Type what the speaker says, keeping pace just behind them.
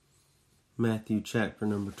Matthew chapter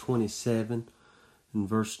number 27 and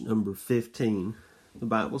verse number 15. The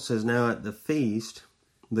Bible says, Now at the feast,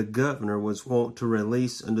 the governor was wont to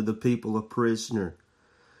release unto the people a prisoner,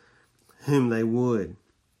 whom they would.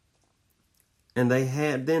 And they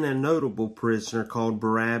had then a notable prisoner called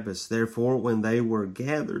Barabbas. Therefore, when they were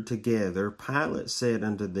gathered together, Pilate said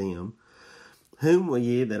unto them, Whom will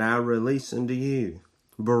ye that I release unto you,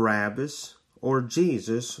 Barabbas or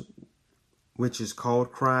Jesus, which is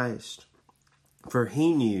called Christ? For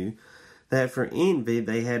he knew that for envy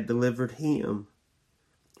they had delivered him.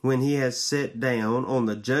 When he had sat down on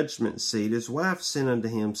the judgment seat, his wife sent unto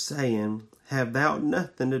him, saying, Have thou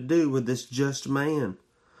nothing to do with this just man?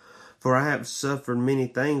 For I have suffered many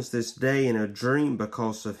things this day in a dream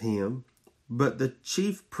because of him. But the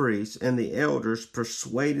chief priests and the elders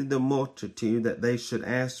persuaded the multitude that they should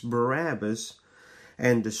ask Barabbas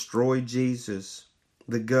and destroy Jesus.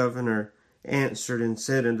 The governor answered and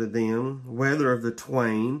said unto them, Whether of the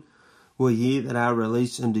twain will ye that I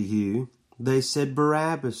release unto you? They said,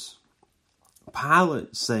 Barabbas.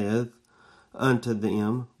 Pilate saith unto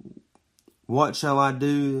them, What shall I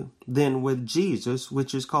do then with Jesus,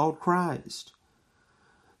 which is called Christ?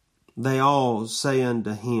 They all say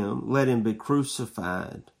unto him, Let him be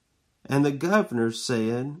crucified. And the governor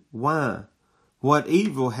said, Why? What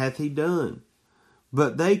evil hath he done?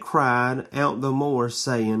 But they cried out the more,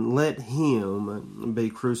 saying, Let him be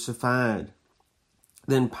crucified.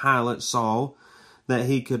 Then Pilate saw that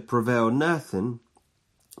he could prevail nothing,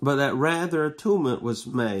 but that rather a tumult was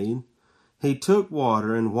made. He took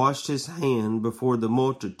water and washed his hand before the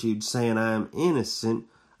multitude, saying, I am innocent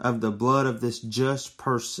of the blood of this just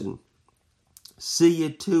person. See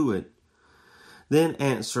ye to it. Then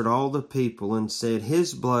answered all the people and said,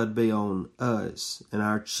 His blood be on us and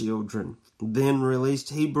our children. Then released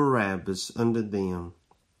he Barabbas unto them.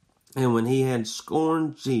 And when he had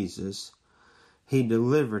scorned Jesus, he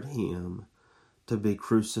delivered him to be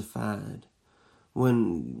crucified.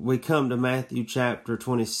 When we come to Matthew chapter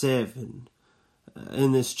 27,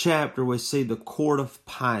 in this chapter we see the court of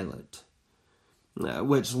Pilate,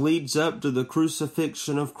 which leads up to the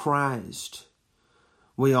crucifixion of Christ.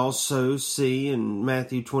 We also see in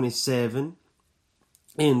Matthew 27,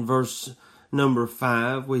 in verse number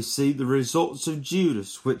 5, we see the results of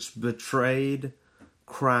Judas, which betrayed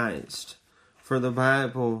Christ. For the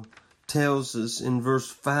Bible tells us in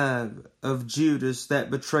verse 5 of Judas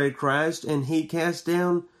that betrayed Christ, and he cast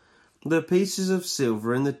down the pieces of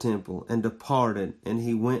silver in the temple and departed, and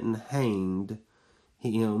he went and hanged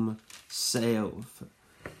himself.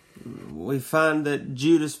 We find that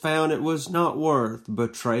Judas found it was not worth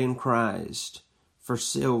betraying Christ for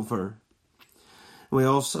silver. We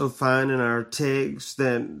also find in our text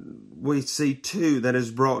that we see too that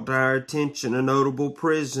is brought to our attention a notable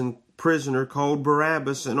prisoner called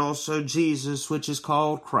Barabbas, and also Jesus, which is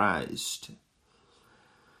called Christ.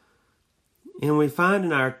 And we find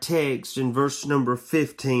in our text in verse number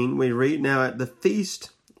 15, we read, Now at the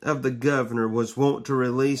feast of the governor was wont to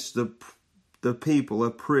release the people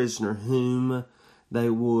a prisoner whom they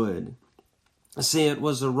would. See, it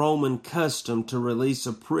was a Roman custom to release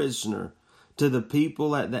a prisoner to the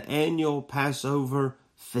people at the annual Passover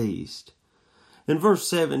feast. In verse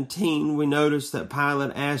 17, we notice that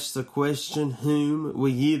Pilate asked the question, Whom will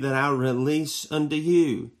ye that I release unto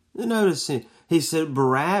you? And notice he said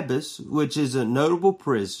Barabbas, which is a notable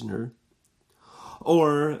prisoner,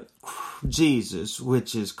 or Jesus,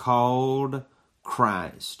 which is called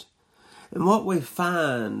Christ. And what we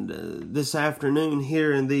find this afternoon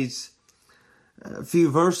here in these few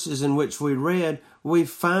verses in which we read, we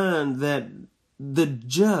find that the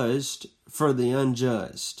just for the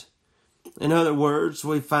unjust. In other words,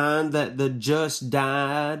 we find that the just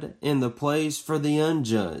died in the place for the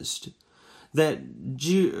unjust. That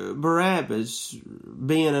Barabbas,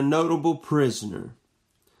 being a notable prisoner,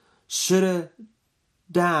 should have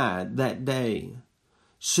died that day,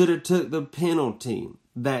 should have took the penalty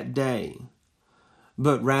that day.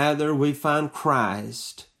 But rather we find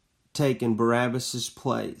Christ taking Barabbas'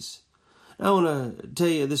 place. I want to tell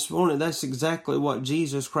you this morning, that's exactly what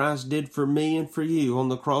Jesus Christ did for me and for you on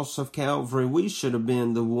the cross of Calvary. We should have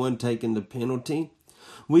been the one taking the penalty.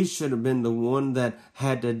 We should have been the one that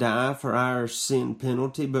had to die for our sin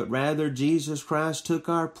penalty, but rather Jesus Christ took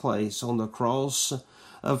our place on the cross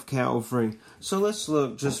of Calvary. So let's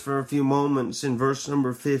look just for a few moments in verse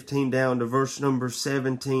number 15 down to verse number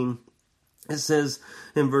 17. It says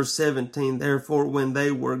in verse 17, Therefore when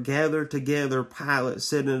they were gathered together, Pilate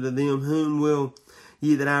said unto them, Whom will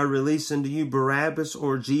ye that I release unto you, Barabbas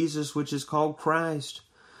or Jesus, which is called Christ?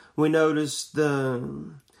 We notice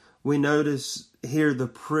here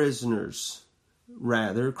the prisoners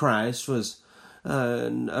Rather, Christ was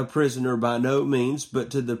a prisoner by no means, but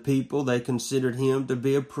to the people they considered him to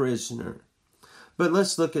be a prisoner. But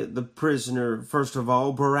let's look at the prisoner, first of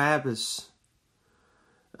all, Barabbas.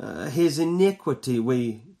 His iniquity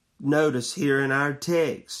we notice here in our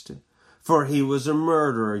text. For he was a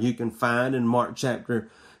murderer. You can find in Mark chapter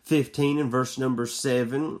 15 and verse number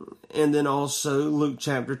 7. And then also Luke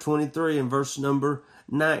chapter 23 and verse number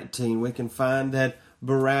 19. We can find that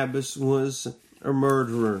Barabbas was a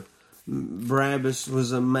murderer. Barabbas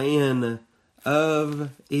was a man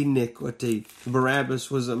of iniquity.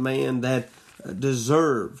 Barabbas was a man that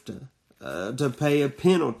deserved to pay a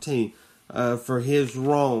penalty for his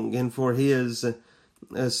wrong and for his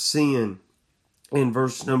sin. In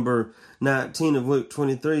verse number 19 of Luke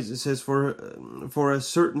 23, it says, For a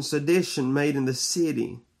certain sedition made in the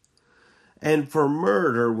city, and for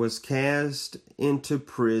murder was cast into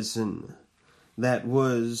prison. That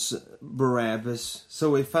was Barabbas.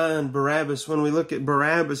 So we find Barabbas. When we look at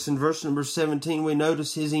Barabbas in verse number 17, we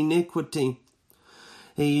notice his iniquity.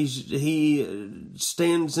 He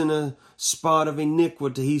stands in a spot of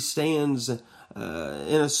iniquity. He stands in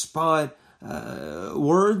a spot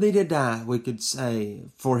worthy to die, we could say,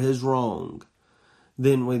 for his wrong.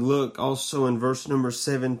 Then we look also in verse number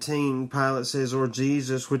 17, Pilate says, or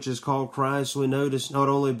Jesus, which is called Christ. We notice not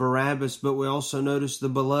only Barabbas, but we also notice the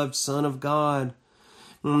beloved Son of God.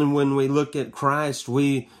 And when we look at Christ,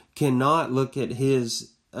 we cannot look at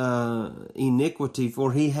his iniquity,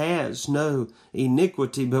 for he has no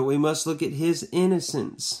iniquity, but we must look at his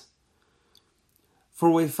innocence. For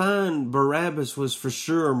we find Barabbas was for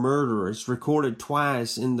sure a murderer. It's recorded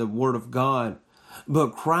twice in the Word of God.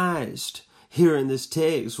 But Christ, here in this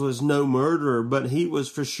text, was no murderer, but he was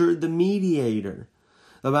for sure the mediator.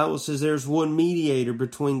 The Bible says there's one mediator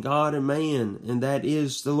between God and man, and that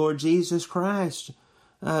is the Lord Jesus Christ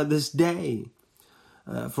this day.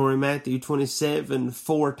 For in Matthew 27,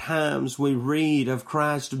 4 times we read of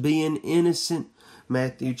Christ being innocent.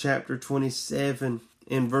 Matthew chapter 27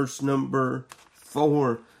 in verse number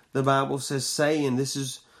 4, the Bible says, saying, this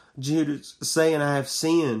is Judas saying, I have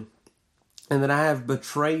sinned, and that I have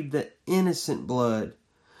betrayed the innocent blood.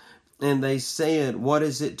 And they said, what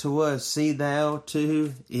is it to us? See thou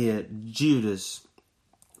to it. Judas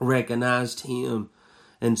recognized him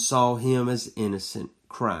and saw him as innocent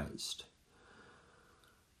Christ.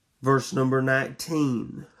 Verse number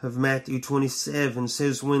 19 of Matthew 27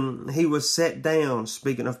 says, when he was set down,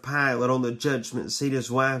 speaking of Pilate, on the judgment seat,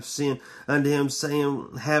 his wife sent unto him,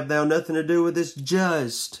 saying, have thou nothing to do with this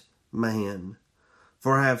just man?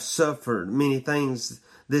 For I have suffered many things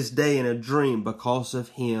this day in a dream because of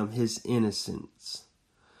him, his innocence.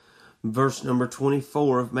 Verse number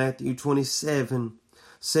 24 of Matthew 27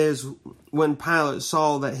 says, when Pilate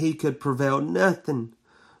saw that he could prevail nothing,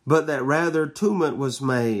 but that rather tumult was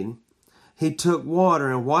made, he took water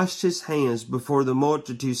and washed his hands before the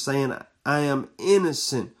multitude, saying, I am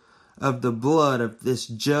innocent of the blood of this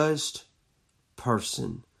just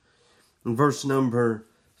person. In verse number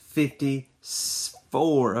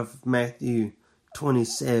 54 of Matthew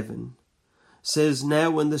 27 says, now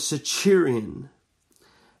when the centurion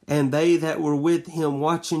and they that were with him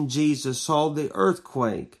watching Jesus saw the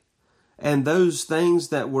earthquake, and those things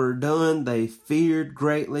that were done, they feared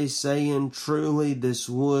greatly, saying, truly this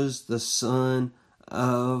was the Son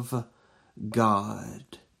of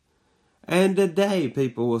God. And today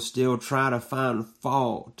people will still try to find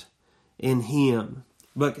fault in him.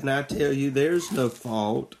 But can I tell you, there's no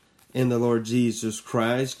fault in the Lord Jesus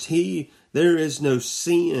Christ. There is no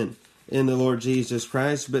sin in the Lord Jesus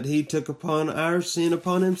Christ, but he took upon our sin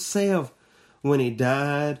upon himself when he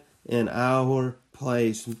died in our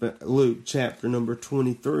place. Luke chapter number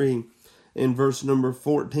 23 in verse number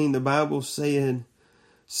 14, the Bible said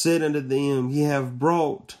unto them, ye have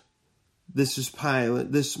brought, this is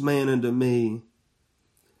Pilate, this man unto me,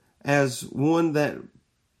 as one that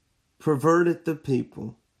perverted the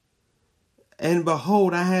people. And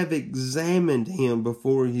behold, I have examined him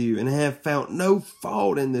before you, and have found no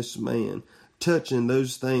fault in this man, touching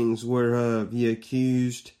those things whereof ye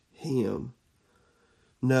accused him.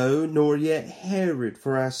 No, nor yet Herod,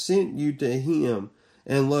 for I sent you to him,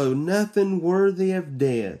 and lo, nothing worthy of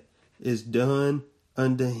death is done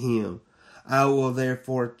unto him. I will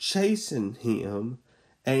therefore chasten him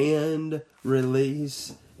and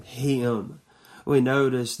release him. We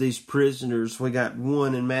notice these prisoners. We got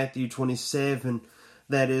one in Matthew 27,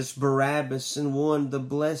 that is Barabbas, and one, the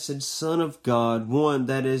blessed Son of God. One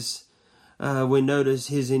that is, we notice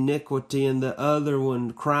his iniquity, and the other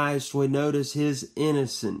one, Christ, we notice his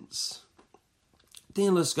innocence.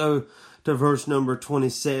 Then let's go to verse number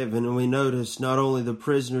 27, and we notice not only the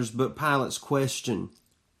prisoners, but Pilate's question.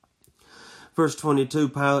 Verse 22,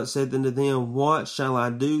 Pilate said unto them, What shall I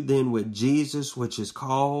do then with Jesus, which is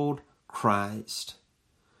called Christ?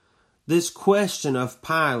 This question of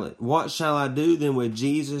Pilate, what shall I do then with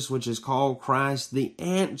Jesus, which is called Christ? The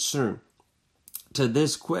answer to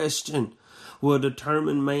this question will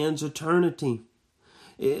determine man's eternity.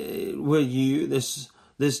 Will you,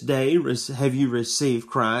 this day, have you received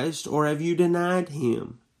Christ, or have you denied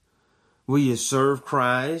Him? Will you serve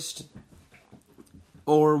Christ,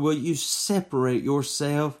 or will you separate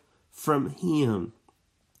yourself from Him?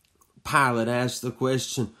 Pilate asked the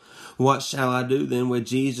question, what shall I do then with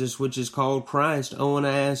Jesus, which is called Christ? I want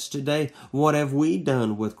to ask today, what have we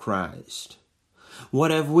done with Christ? What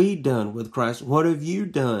have we done with Christ? What have you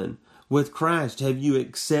done with Christ? Have you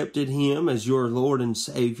accepted Him as your Lord and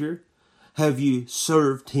Savior? Have you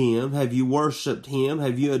served Him? Have you worshiped Him?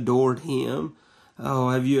 Have you adored Him? Oh,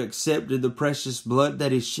 have you accepted the precious blood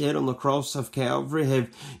that He shed on the cross of Calvary? Have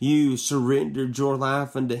you surrendered your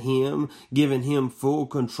life unto Him, given Him full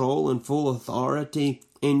control and full authority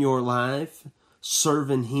in your life?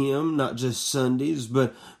 Serving Him, not just Sundays,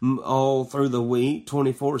 but all through the week,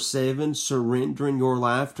 24/7, surrendering your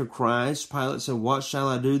life to Christ. Pilate said, what shall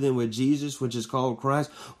I do then with Jesus, which is called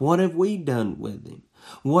Christ? What have we done with Him?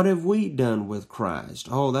 What have we done with Christ?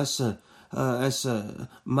 Oh, that's a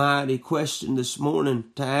mighty question this morning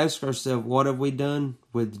to ask ourselves. What have we done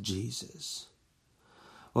with Jesus?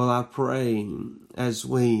 Well, I pray as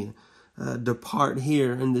we depart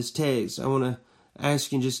here in this text, I want to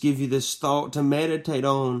ask you and just give you this thought to meditate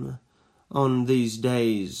on these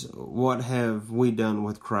days. What have we done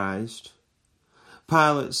with Christ?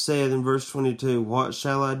 Pilate said in verse 22, what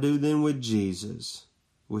shall I do then with Jesus,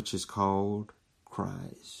 which is called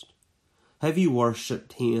Christ? Have you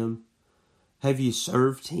worshipped Him? Have you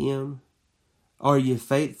served Him? Are you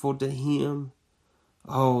faithful to Him?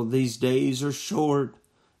 Oh, these days are short.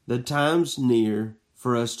 The time's near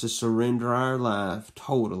for us to surrender our life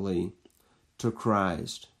totally to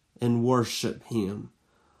Christ and worship Him.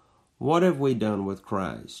 What have we done with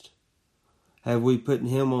Christ? Have we put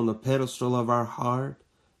Him on the pedestal of our heart?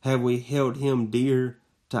 Have we held Him dear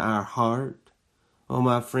to our heart? Oh,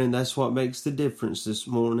 my friend, that's what makes the difference this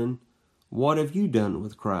morning. What have you done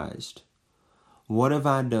with Christ? What have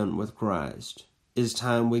I done with Christ? It's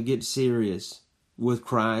time we get serious with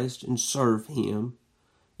Christ and serve Him.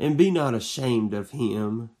 And be not ashamed of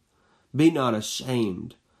Him. Be not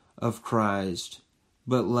ashamed of Christ,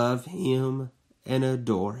 but love Him and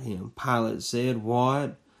adore Him. Pilate said,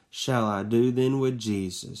 what shall I do then with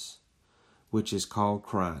Jesus, which is called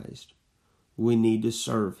Christ? We need to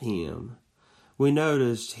serve Him. We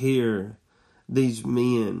noticed here these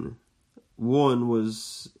men, one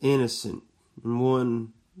was innocent and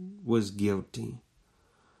one was guilty.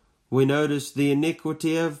 We noticed the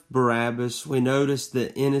iniquity of Barabbas. We noticed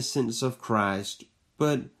the innocence of Christ.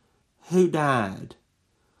 But who died?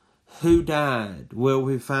 Who died? Well,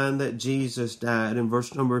 we find that Jesus died. In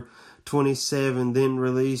verse number 27, then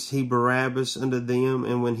released He Barabbas unto them,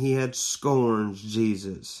 and when He had scourged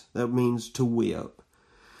Jesus, that means to whip,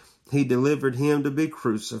 He delivered Him to be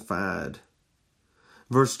crucified.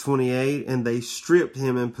 Verse 28, and they stripped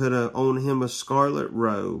Him and put on Him a scarlet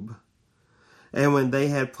robe. And when they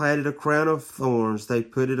had platted a crown of thorns, they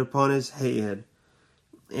put it upon His head,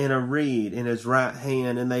 and a reed in His right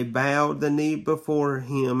hand. And they bowed the knee before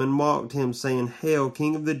Him, and mocked Him, saying, Hail,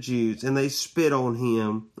 King of the Jews! And they spit on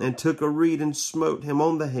Him, and took a reed, and smote Him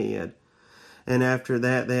on the head. And after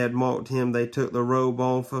that they had mocked Him, they took the robe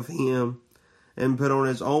off of Him, and put on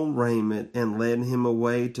His own raiment, and led Him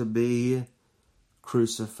away to be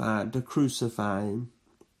crucified, to crucify Him.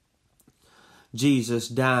 Jesus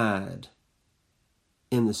died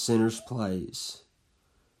in the sinner's place.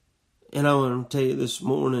 And I want to tell you this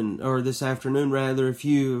morning, or this afternoon rather, if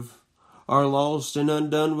you are lost and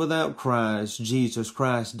undone without Christ, Jesus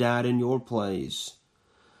Christ died in your place.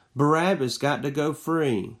 Barabbas got to go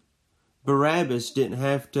free. Barabbas didn't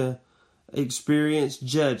have to experience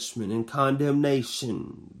judgment and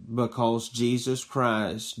condemnation because Jesus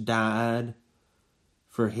Christ died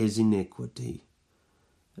for his iniquity.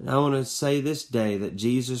 And I want to say this day that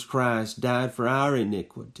Jesus Christ died for our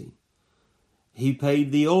iniquity. He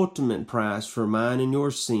paid the ultimate price for mine and your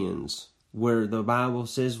sins, where the Bible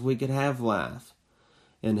says we could have life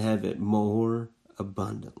and have it more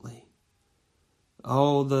abundantly.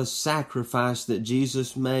 Oh, the sacrifice that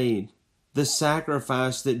Jesus made. The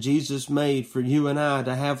sacrifice that Jesus made for you and I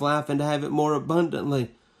to have life and to have it more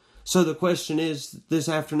abundantly. So the question is this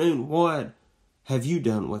afternoon, what have you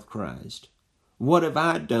done with Christ? What have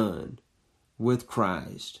I done with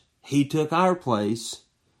Christ? He took our place.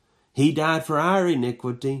 He died for our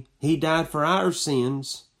iniquity. He died for our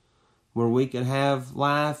sins, where we could have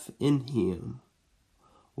life in Him.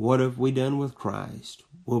 What have we done with Christ?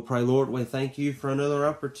 We'll pray, Lord, we thank You for another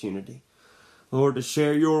opportunity, Lord, to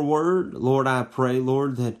share Your word. Lord, I pray,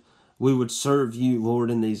 Lord, that we would serve You, Lord,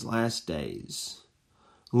 in these last days.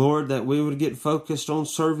 Lord, that we would get focused on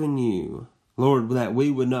serving You. Lord, that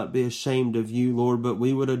we would not be ashamed of You, Lord, but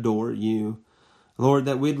we would adore You. Lord,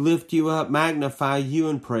 that we'd lift You up, magnify You,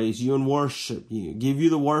 and praise You, and worship You. Give You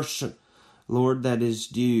the worship, Lord, that is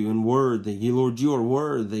due and worthy. You, Lord, You are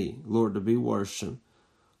worthy, Lord, to be worshipped.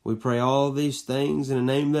 We pray all these things in a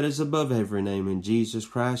name that is above every name. In Jesus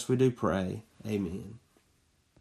Christ we do pray. Amen.